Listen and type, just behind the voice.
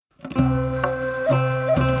Hi,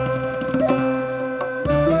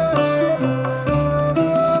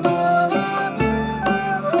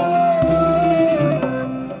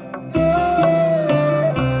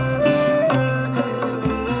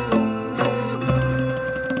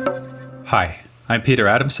 I'm Peter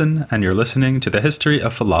Adamson, and you're listening to the History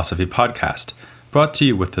of Philosophy podcast, brought to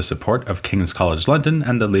you with the support of King's College London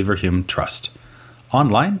and the Leverhulme Trust.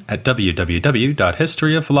 Online at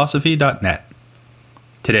www.historyofphilosophy.net.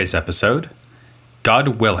 Today's episode,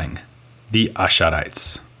 God Willing, the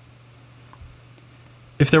Ash'arites.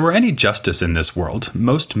 If there were any justice in this world,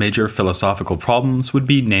 most major philosophical problems would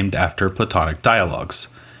be named after Platonic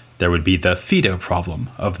dialogues. There would be the Phaedo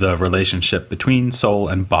problem of the relationship between soul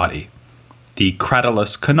and body, the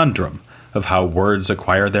Cratylus conundrum of how words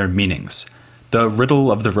acquire their meanings, the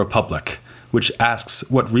riddle of the Republic, which asks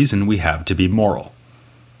what reason we have to be moral.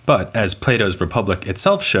 But, as Plato's Republic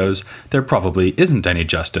itself shows, there probably isn't any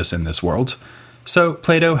justice in this world, so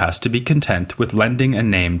Plato has to be content with lending a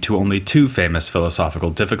name to only two famous philosophical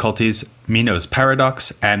difficulties, Meno's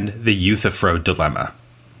paradox and the Euthyphro dilemma.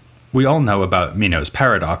 We all know about Meno's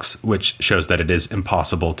paradox, which shows that it is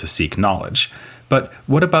impossible to seek knowledge. But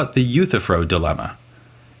what about the Euthyphro dilemma?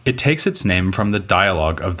 It takes its name from the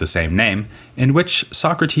dialogue of the same name, in which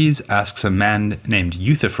Socrates asks a man named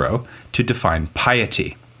Euthyphro to define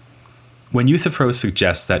piety. When Euthyphro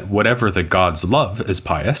suggests that whatever the gods love is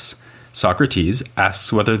pious, Socrates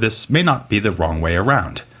asks whether this may not be the wrong way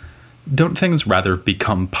around. Don't things rather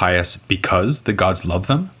become pious because the gods love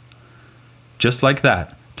them? Just like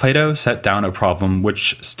that, Plato set down a problem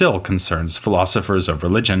which still concerns philosophers of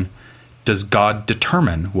religion. Does God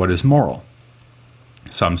determine what is moral?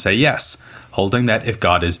 Some say yes, holding that if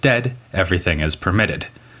God is dead, everything is permitted.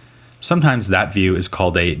 Sometimes that view is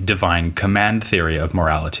called a divine command theory of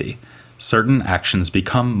morality. Certain actions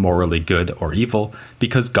become morally good or evil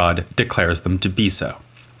because God declares them to be so.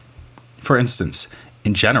 For instance,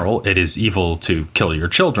 in general, it is evil to kill your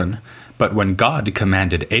children, but when God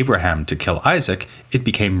commanded Abraham to kill Isaac, it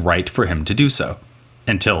became right for him to do so,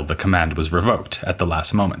 until the command was revoked at the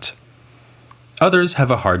last moment. Others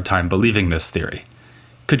have a hard time believing this theory.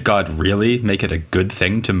 Could God really make it a good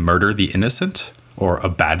thing to murder the innocent, or a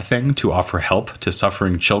bad thing to offer help to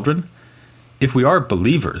suffering children? If we are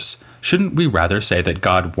believers, shouldn't we rather say that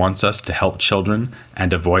God wants us to help children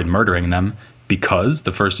and avoid murdering them because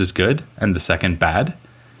the first is good and the second bad?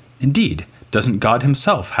 Indeed, doesn't God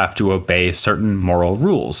himself have to obey certain moral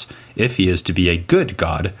rules if he is to be a good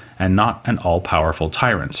God and not an all-powerful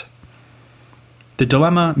tyrant? The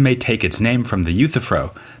dilemma may take its name from the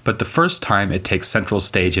Euthyphro, but the first time it takes central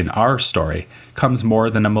stage in our story comes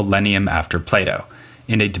more than a millennium after Plato,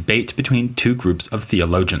 in a debate between two groups of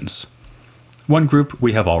theologians. One group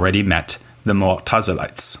we have already met, the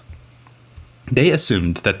Mu'tazilites. They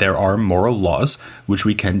assumed that there are moral laws which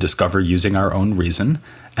we can discover using our own reason,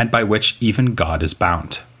 and by which even God is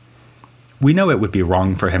bound. We know it would be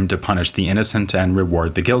wrong for him to punish the innocent and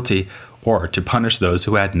reward the guilty, or to punish those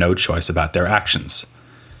who had no choice about their actions.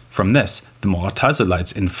 From this, the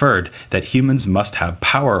Mu'tazilites inferred that humans must have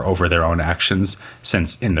power over their own actions,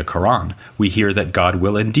 since in the Quran we hear that God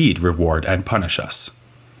will indeed reward and punish us.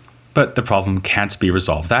 But the problem can't be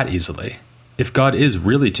resolved that easily. If God is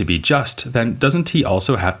really to be just, then doesn't he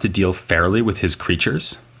also have to deal fairly with his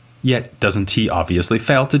creatures? Yet doesn't he obviously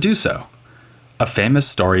fail to do so? A famous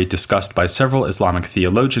story discussed by several Islamic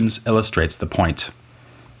theologians illustrates the point.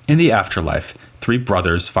 In the afterlife, three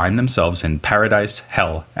brothers find themselves in paradise,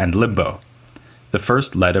 hell, and limbo. The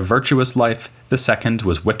first led a virtuous life, the second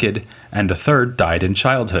was wicked, and the third died in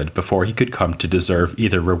childhood before he could come to deserve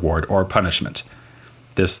either reward or punishment.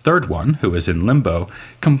 This third one, who is in limbo,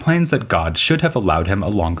 complains that God should have allowed him a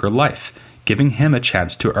longer life, giving him a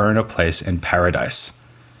chance to earn a place in paradise.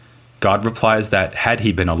 God replies that had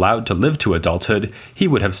he been allowed to live to adulthood, he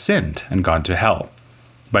would have sinned and gone to hell.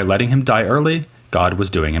 By letting him die early, God was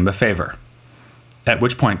doing him a favor. At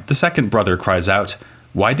which point, the second brother cries out,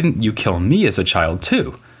 "Why didn't you kill me as a child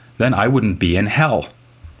too? Then I wouldn't be in hell."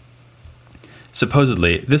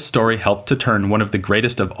 Supposedly, this story helped to turn one of the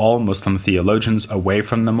greatest of all Muslim theologians away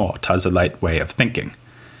from the Mu'tazilite way of thinking.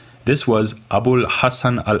 This was Abul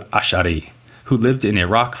Hasan al-Ash'ari, who lived in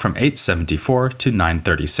Iraq from 874 to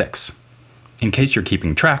 936. In case you're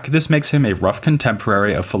keeping track, this makes him a rough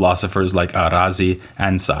contemporary of philosophers like Ar-Razi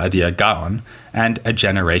and Sa'adiyya Ga'on, and a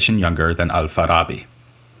generation younger than Al-Farabi.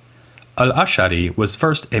 Al-Ash'ari was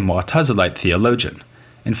first a Mu'tazilite theologian,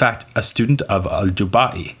 in fact a student of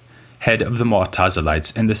Al-Juba'i, head of the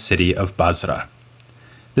Mu'tazilites in the city of Basra.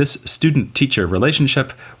 This student-teacher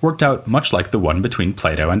relationship worked out much like the one between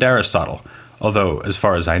Plato and Aristotle, although, as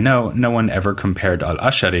far as I know, no one ever compared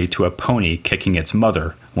al-Ash'ari to a pony kicking its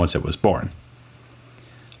mother once it was born.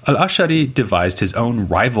 Al-Ash'ari devised his own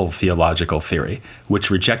rival theological theory, which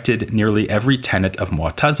rejected nearly every tenet of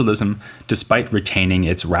Mu'tazilism despite retaining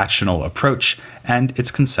its rational approach and its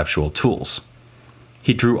conceptual tools.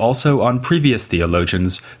 He drew also on previous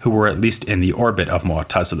theologians who were at least in the orbit of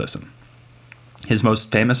Mu'tazilism. His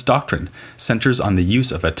most famous doctrine centers on the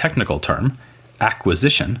use of a technical term,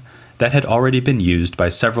 acquisition, that had already been used by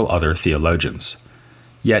several other theologians.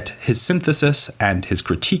 Yet his synthesis and his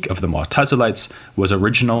critique of the Mu'tazilites was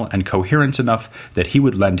original and coherent enough that he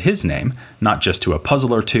would lend his name not just to a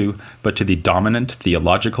puzzle or two, but to the dominant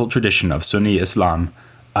theological tradition of Sunni Islam,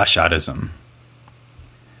 Ash'arism.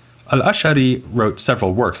 Al-Ash'ari wrote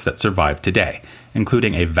several works that survive today,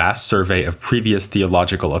 including a vast survey of previous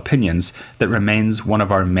theological opinions that remains one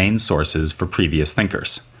of our main sources for previous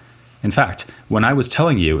thinkers. In fact, when I was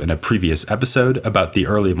telling you in a previous episode about the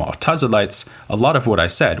early Mu'tazilites, a lot of what I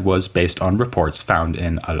said was based on reports found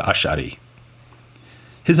in Al-Ash'ari.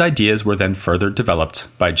 His ideas were then further developed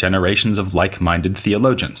by generations of like-minded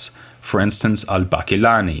theologians, for instance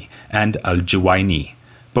Al-Baqillani and Al-Juwayni,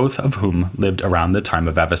 both of whom lived around the time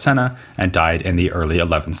of Avicenna and died in the early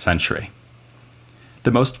 11th century.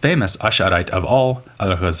 The most famous Ash'arite of all,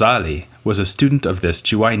 Al-Ghazali, was a student of this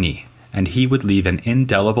Juwayni, and he would leave an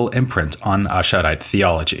indelible imprint on Ash'arite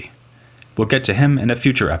theology. We'll get to him in a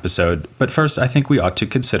future episode, but first I think we ought to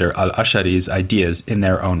consider Al-Ash'ari's ideas in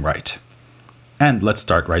their own right. And let's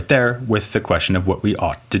start right there with the question of what we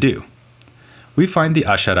ought to do. We find the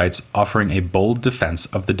Ash'arites offering a bold defense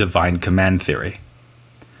of the divine command theory.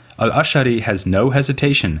 Al-Ash'ari has no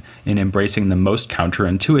hesitation in embracing the most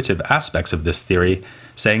counterintuitive aspects of this theory,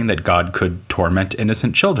 saying that God could torment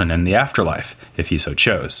innocent children in the afterlife, if he so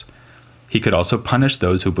chose. He could also punish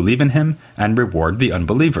those who believe in him and reward the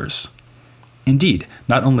unbelievers. Indeed,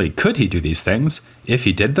 not only could he do these things, if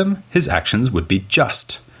he did them, his actions would be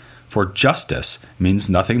just. For justice means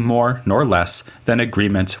nothing more nor less than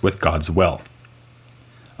agreement with God's will.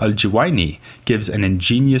 Al-Juwayni gives an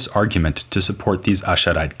ingenious argument to support these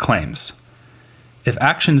Ash'arite claims. If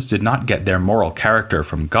actions did not get their moral character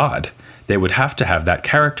from God, they would have to have that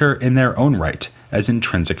character in their own right, as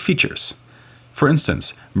intrinsic features. For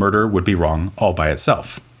instance, murder would be wrong all by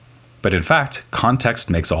itself. But in fact, context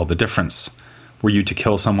makes all the difference. Were you to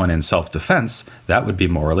kill someone in self-defense, that would be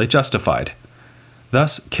morally justified.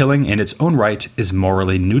 Thus, killing in its own right is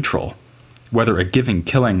morally neutral. Whether a given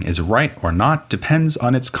killing is right or not depends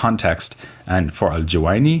on its context, and for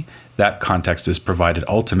Al-Juwayni, that context is provided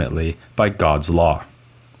ultimately by God's law.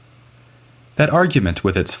 That argument,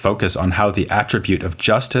 with its focus on how the attribute of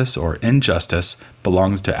justice or injustice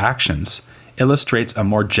belongs to actions, illustrates a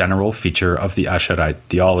more general feature of the Ash'arite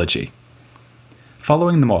theology.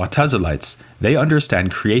 Following the Mu'tazilites, they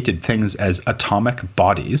understand created things as atomic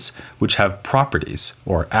bodies, which have properties,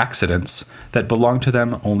 or accidents, that belong to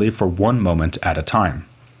them only for one moment at a time.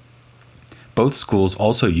 Both schools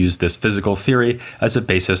also use this physical theory as a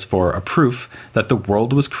basis for a proof that the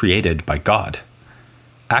world was created by God.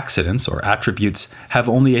 Accidents, or attributes, have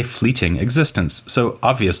only a fleeting existence, so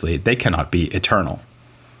obviously they cannot be eternal.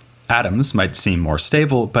 Atoms might seem more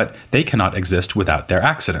stable, but they cannot exist without their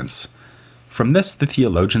accidents. From this, the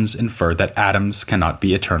theologians infer that atoms cannot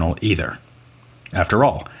be eternal either. After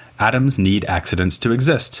all, atoms need accidents to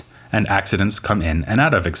exist, and accidents come in and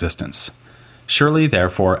out of existence. Surely,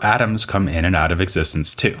 therefore, atoms come in and out of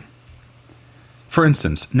existence too. For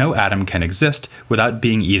instance, no atom can exist without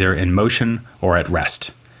being either in motion or at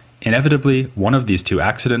rest. Inevitably, one of these two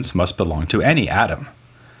accidents must belong to any atom.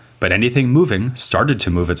 But anything moving started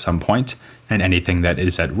to move at some point, and anything that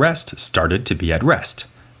is at rest started to be at rest.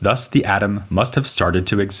 Thus, the atom must have started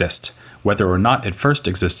to exist, whether or not it first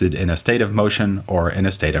existed in a state of motion or in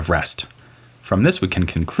a state of rest. From this we can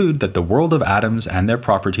conclude that the world of atoms and their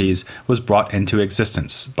properties was brought into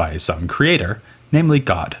existence by some creator, namely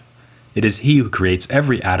God. It is he who creates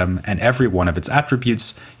every atom and every one of its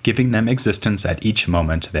attributes, giving them existence at each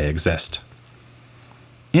moment they exist.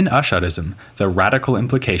 In Ash'arism, the radical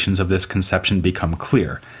implications of this conception become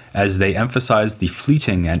clear, as they emphasize the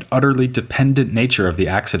fleeting and utterly dependent nature of the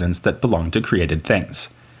accidents that belong to created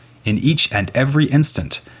things. In each and every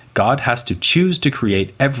instant, God has to choose to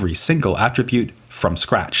create every single attribute from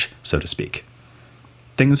scratch, so to speak.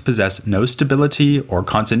 Things possess no stability or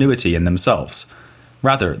continuity in themselves.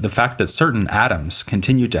 Rather, the fact that certain atoms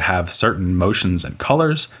continue to have certain motions and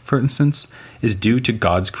colors, for instance, is due to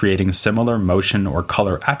God's creating similar motion or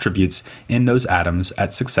color attributes in those atoms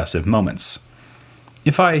at successive moments.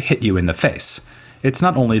 If I hit you in the face, it's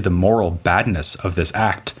not only the moral badness of this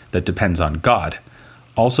act that depends on God.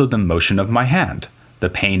 Also the motion of my hand, the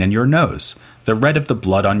pain in your nose, the red of the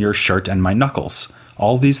blood on your shirt and my knuckles,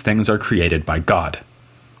 all these things are created by God.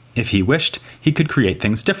 If he wished, he could create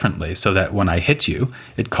things differently so that when I hit you,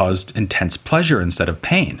 it caused intense pleasure instead of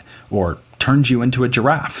pain, or turned you into a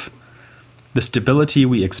giraffe. The stability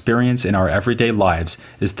we experience in our everyday lives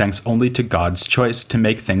is thanks only to God's choice to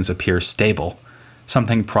make things appear stable,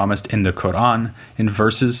 something promised in the Quran in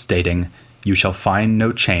verses stating, "You shall find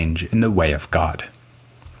no change in the way of God."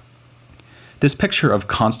 This picture of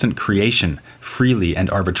constant creation, freely and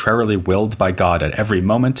arbitrarily willed by God at every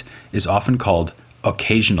moment, is often called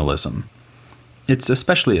occasionalism. It's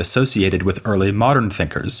especially associated with early modern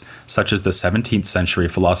thinkers, such as the 17th century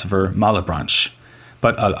philosopher Malebranche,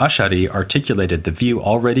 but al-Ash'ari articulated the view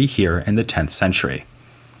already here in the 10th century.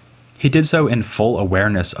 He did so in full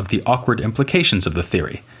awareness of the awkward implications of the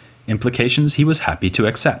theory, implications he was happy to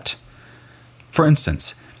accept. For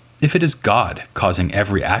instance, if it is God causing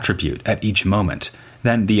every attribute at each moment,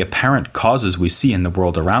 then the apparent causes we see in the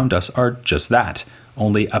world around us are just that,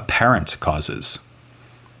 only apparent causes.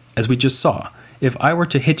 As we just saw, if I were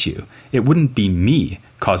to hit you, it wouldn't be me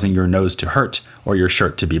causing your nose to hurt or your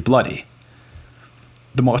shirt to be bloody.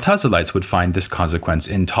 The Mu'tazilites would find this consequence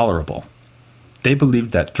intolerable. They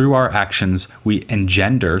believed that through our actions we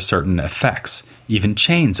engender certain effects, even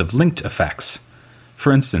chains of linked effects.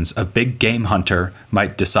 For instance, a big game hunter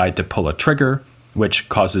might decide to pull a trigger, which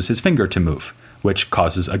causes his finger to move, which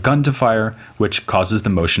causes a gun to fire, which causes the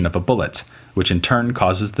motion of a bullet, which in turn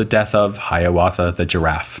causes the death of Hiawatha the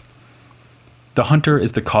giraffe. The hunter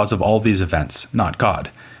is the cause of all these events, not God,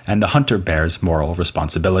 and the hunter bears moral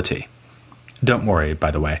responsibility. Don't worry,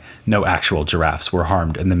 by the way, no actual giraffes were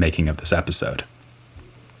harmed in the making of this episode.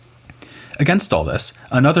 Against all this,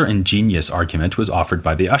 another ingenious argument was offered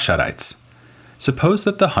by the Ash'arites. Suppose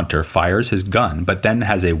that the hunter fires his gun but then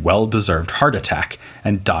has a well-deserved heart attack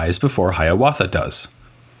and dies before Hiawatha does.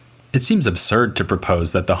 It seems absurd to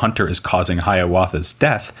propose that the hunter is causing Hiawatha's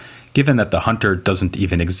death, given that the hunter doesn't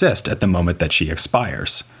even exist at the moment that she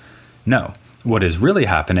expires. No, what is really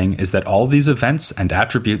happening is that all these events and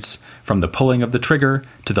attributes, from the pulling of the trigger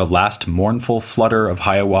to the last mournful flutter of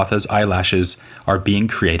Hiawatha's eyelashes, are being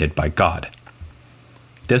created by God.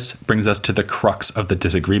 This brings us to the crux of the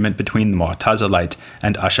disagreement between the Mu'tazilite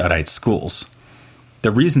and Ash'arite schools.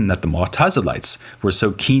 The reason that the Mu'tazilites were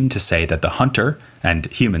so keen to say that the hunter, and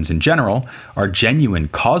humans in general, are genuine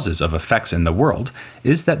causes of effects in the world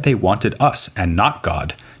is that they wanted us, and not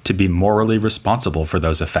God, to be morally responsible for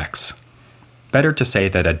those effects. Better to say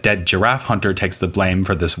that a dead giraffe hunter takes the blame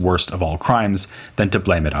for this worst of all crimes than to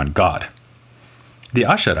blame it on God. The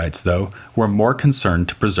Ash'arites, though, were more concerned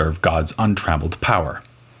to preserve God's untrammeled power.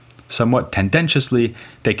 Somewhat tendentiously,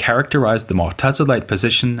 they characterized the Mu'tazilite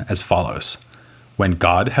position as follows. When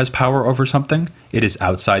God has power over something, it is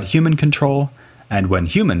outside human control, and when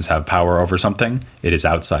humans have power over something, it is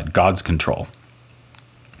outside God's control.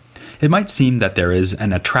 It might seem that there is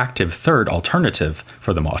an attractive third alternative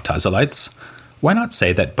for the Mu'tazilites. Why not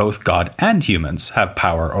say that both God and humans have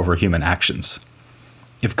power over human actions?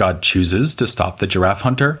 If God chooses to stop the giraffe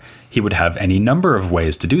hunter, he would have any number of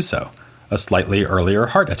ways to do so, a slightly earlier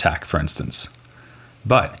heart attack, for instance.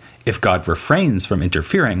 But if God refrains from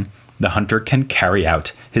interfering, the hunter can carry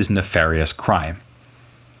out his nefarious crime.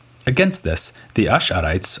 Against this, the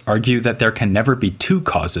Ash'arites argue that there can never be two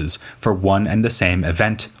causes for one and the same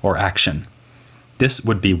event or action. This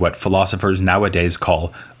would be what philosophers nowadays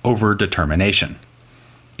call overdetermination.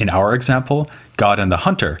 In our example, God and the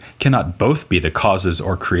hunter cannot both be the causes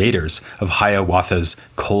or creators of Hiawatha's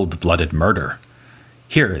cold-blooded murder.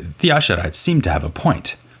 Here, the Ash'arites seem to have a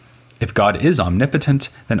point. If God is omnipotent,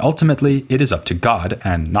 then ultimately it is up to God,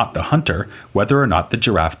 and not the hunter, whether or not the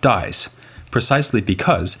giraffe dies, precisely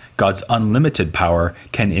because God's unlimited power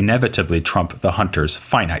can inevitably trump the hunter's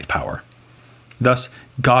finite power. Thus,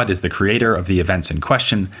 God is the creator of the events in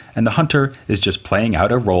question, and the hunter is just playing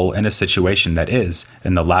out a role in a situation that is,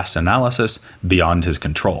 in the last analysis, beyond his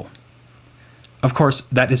control. Of course,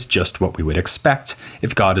 that is just what we would expect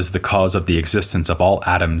if God is the cause of the existence of all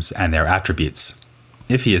atoms and their attributes.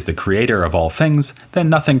 If he is the creator of all things, then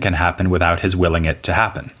nothing can happen without his willing it to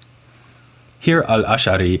happen. Here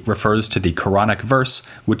al-Ash'ari refers to the Quranic verse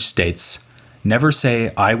which states, "Never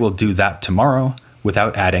say, 'I will do that tomorrow,'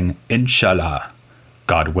 without adding, 'Inshallah,'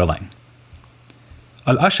 God willing."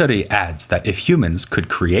 Al-Ash'ari adds that if humans could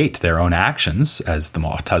create their own actions, as the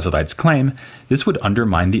Mu'tazilites claim, this would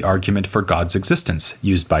undermine the argument for God's existence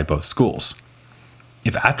used by both schools.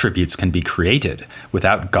 If attributes can be created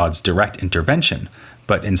without God's direct intervention,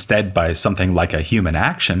 but instead by something like a human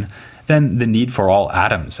action, then the need for all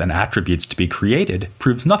atoms and attributes to be created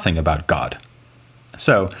proves nothing about God.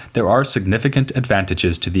 So, there are significant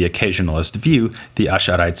advantages to the occasionalist view the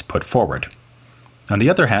Ash'arites put forward. On the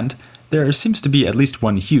other hand, there seems to be at least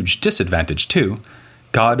one huge disadvantage too.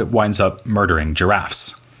 God winds up murdering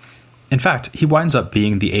giraffes. In fact, he winds up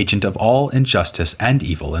being the agent of all injustice and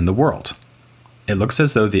evil in the world. It looks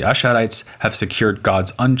as though the Ash'arites have secured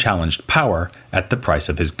God's unchallenged power at the price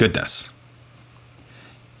of his goodness.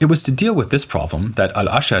 It was to deal with this problem that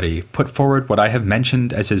al-Ash'ari put forward what I have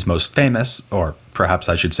mentioned as his most famous, or perhaps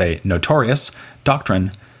I should say notorious,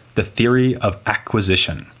 doctrine, the theory of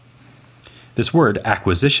acquisition. This word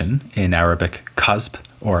acquisition, in Arabic kasb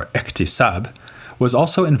or iktisab, was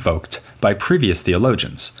also invoked by previous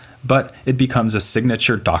theologians, but it becomes a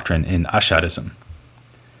signature doctrine in Ash'arism.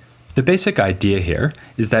 The basic idea here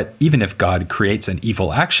is that even if God creates an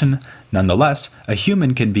evil action, nonetheless, a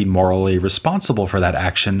human can be morally responsible for that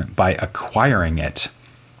action by acquiring it.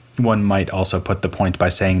 One might also put the point by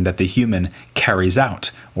saying that the human carries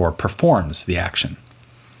out or performs the action.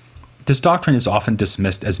 This doctrine is often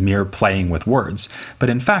dismissed as mere playing with words, but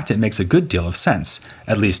in fact it makes a good deal of sense,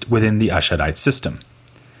 at least within the Ash'arite system.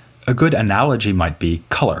 A good analogy might be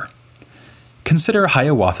color. Consider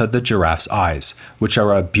Hiawatha the giraffe's eyes, which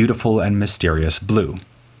are a beautiful and mysterious blue.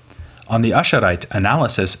 On the Ash'arite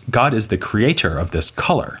analysis, God is the creator of this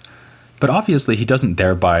color, but obviously he doesn't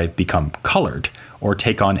thereby become colored or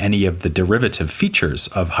take on any of the derivative features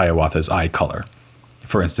of Hiawatha's eye color.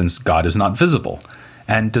 For instance, God is not visible,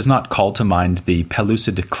 and does not call to mind the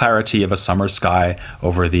pellucid clarity of a summer sky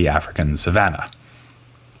over the African savanna.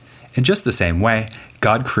 In just the same way,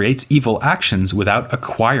 God creates evil actions without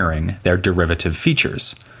acquiring their derivative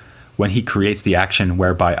features. When he creates the action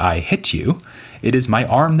whereby I hit you, it is my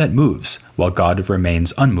arm that moves, while God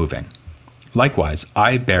remains unmoving. Likewise,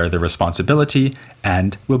 I bear the responsibility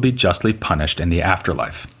and will be justly punished in the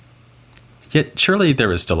afterlife. Yet surely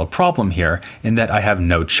there is still a problem here in that I have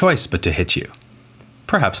no choice but to hit you.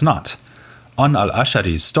 Perhaps not. On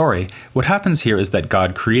al-Ash'ari's story, what happens here is that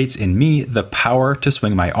God creates in me the power to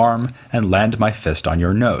swing my arm and land my fist on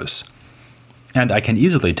your nose. And I can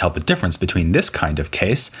easily tell the difference between this kind of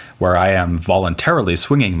case, where I am voluntarily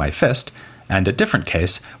swinging my fist, and a different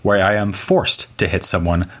case where I am forced to hit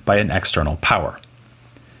someone by an external power.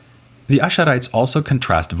 The Ash'arites also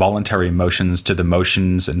contrast voluntary motions to the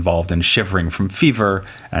motions involved in shivering from fever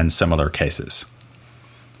and similar cases.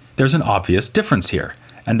 There's an obvious difference here,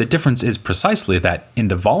 and the difference is precisely that in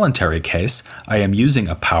the voluntary case, I am using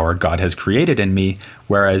a power God has created in me,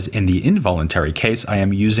 whereas in the involuntary case, I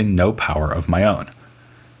am using no power of my own.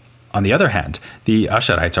 On the other hand, the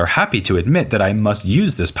Ash'arites are happy to admit that I must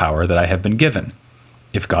use this power that I have been given.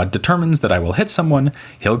 If God determines that I will hit someone,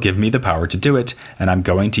 he'll give me the power to do it, and I'm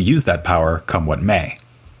going to use that power come what may.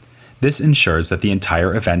 This ensures that the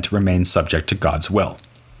entire event remains subject to God's will.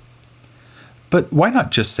 But why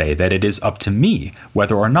not just say that it is up to me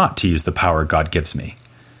whether or not to use the power God gives me?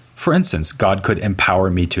 For instance, God could empower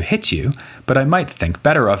me to hit you, but I might think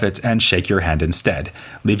better of it and shake your hand instead,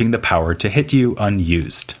 leaving the power to hit you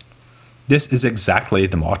unused. This is exactly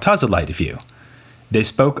the Mu'tazilite view. They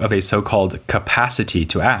spoke of a so-called capacity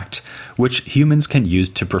to act, which humans can use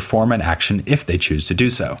to perform an action if they choose to do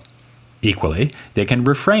so. Equally, they can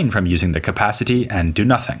refrain from using the capacity and do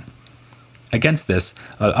nothing. Against this,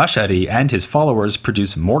 al-Ash'ari and his followers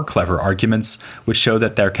produce more clever arguments which show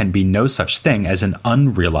that there can be no such thing as an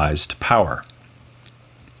unrealized power.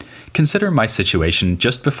 Consider my situation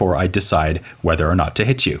just before I decide whether or not to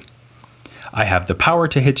hit you. I have the power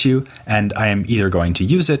to hit you, and I am either going to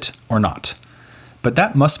use it or not. But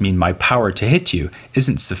that must mean my power to hit you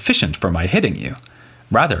isn't sufficient for my hitting you.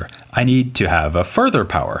 Rather, I need to have a further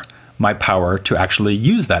power, my power to actually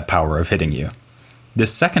use that power of hitting you.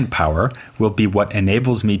 This second power will be what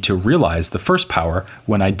enables me to realize the first power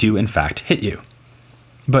when I do in fact hit you.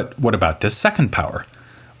 But what about this second power?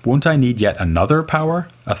 Won't I need yet another power,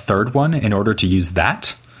 a third one, in order to use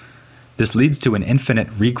that? This leads to an infinite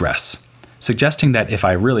regress, suggesting that if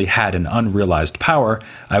I really had an unrealized power,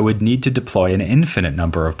 I would need to deploy an infinite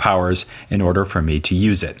number of powers in order for me to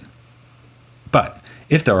use it. But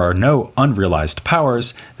if there are no unrealized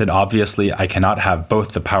powers, then obviously I cannot have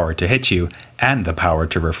both the power to hit you and the power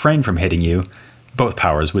to refrain from hitting you. Both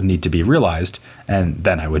powers would need to be realized, and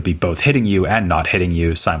then I would be both hitting you and not hitting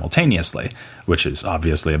you simultaneously, which is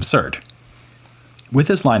obviously absurd. With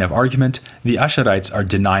this line of argument, the Ash'arites are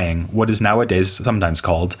denying what is nowadays sometimes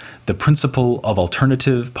called the principle of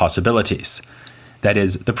alternative possibilities. That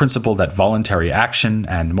is, the principle that voluntary action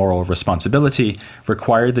and moral responsibility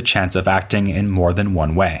require the chance of acting in more than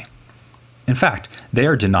one way. In fact, they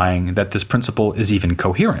are denying that this principle is even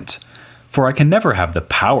coherent, for I can never have the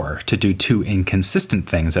power to do two inconsistent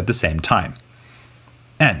things at the same time.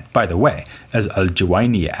 And, by the way, as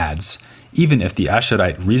Al-Juwayni adds, even if the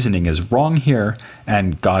Asharite reasoning is wrong here,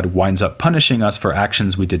 and God winds up punishing us for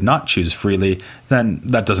actions we did not choose freely, then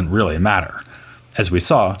that doesn't really matter. As we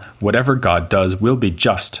saw, whatever God does will be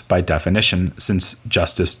just by definition, since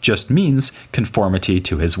justice just means conformity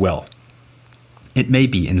to his will. It may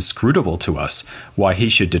be inscrutable to us why he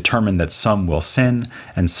should determine that some will sin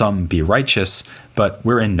and some be righteous, but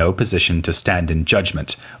we're in no position to stand in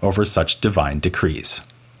judgment over such divine decrees.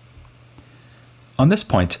 On this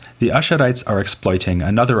point, the Ash'arites are exploiting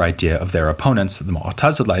another idea of their opponents, the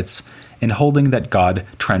Mu'tazilites, in holding that God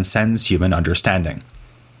transcends human understanding.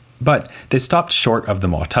 But they stopped short of the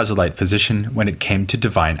Mu'tazilite position when it came to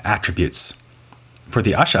divine attributes. For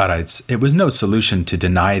the Ash'arites, it was no solution to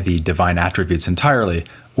deny the divine attributes entirely,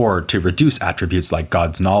 or to reduce attributes like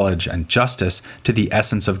God's knowledge and justice to the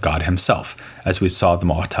essence of God himself, as we saw the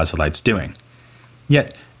Mu'tazilites doing.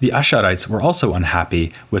 Yet, the Ash'arites were also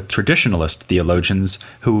unhappy with traditionalist theologians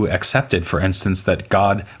who accepted, for instance, that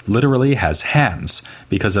God literally has hands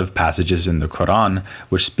because of passages in the Quran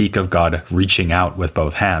which speak of God reaching out with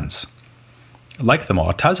both hands. Like the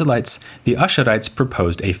Mu'tazilites, the Ash'arites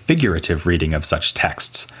proposed a figurative reading of such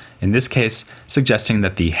texts, in this case suggesting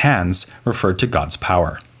that the hands referred to God's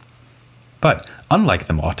power. But, unlike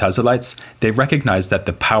the Mu'tazilites, they recognize that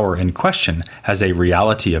the power in question has a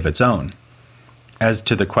reality of its own. As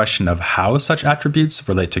to the question of how such attributes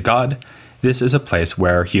relate to God, this is a place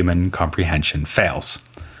where human comprehension fails.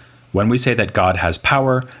 When we say that God has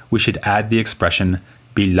power, we should add the expression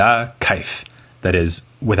bila kaif, that is,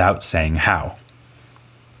 without saying how.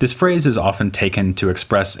 This phrase is often taken to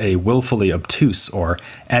express a willfully obtuse or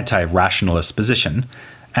anti-rationalist position,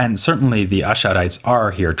 and certainly the Ash'arites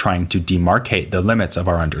are here trying to demarcate the limits of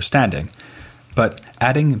our understanding. But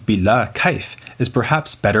adding bila kaif is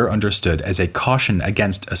perhaps better understood as a caution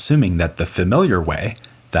against assuming that the familiar way,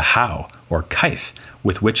 the how or kaif,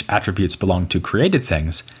 with which attributes belong to created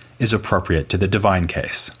things, is appropriate to the divine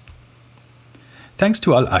case. Thanks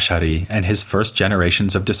to al-Ash'ari and his first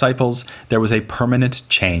generations of disciples, there was a permanent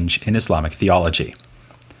change in Islamic theology.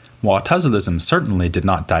 Mu'tazilism certainly did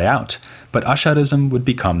not die out, but Ash'arism would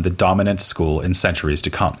become the dominant school in centuries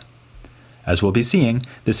to come. As we'll be seeing,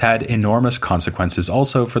 this had enormous consequences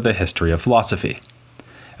also for the history of philosophy.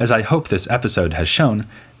 As I hope this episode has shown,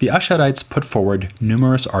 the Ash'arites put forward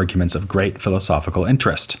numerous arguments of great philosophical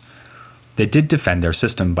interest. They did defend their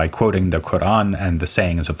system by quoting the Quran and the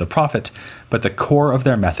sayings of the Prophet, but the core of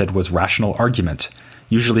their method was rational argument,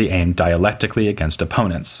 usually aimed dialectically against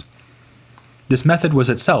opponents. This method was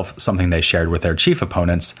itself something they shared with their chief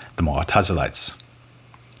opponents, the Mu'tazilites.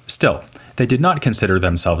 Still, they did not consider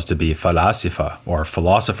themselves to be falasifa, or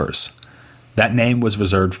philosophers. That name was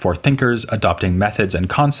reserved for thinkers adopting methods and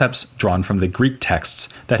concepts drawn from the Greek texts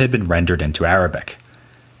that had been rendered into Arabic.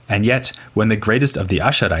 And yet, when the greatest of the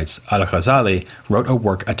Ash'arites, Al-Ghazali, wrote a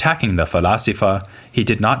work attacking the falasifa, he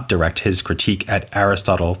did not direct his critique at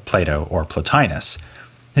Aristotle, Plato, or Plotinus.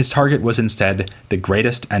 His target was instead the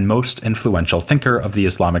greatest and most influential thinker of the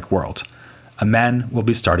Islamic world, a man we'll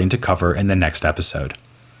be starting to cover in the next episode.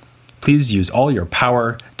 Please use all your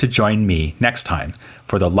power to join me next time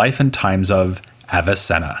for the life and times of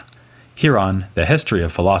Avicenna, here on The History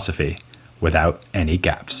of Philosophy, without any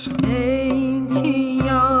gaps.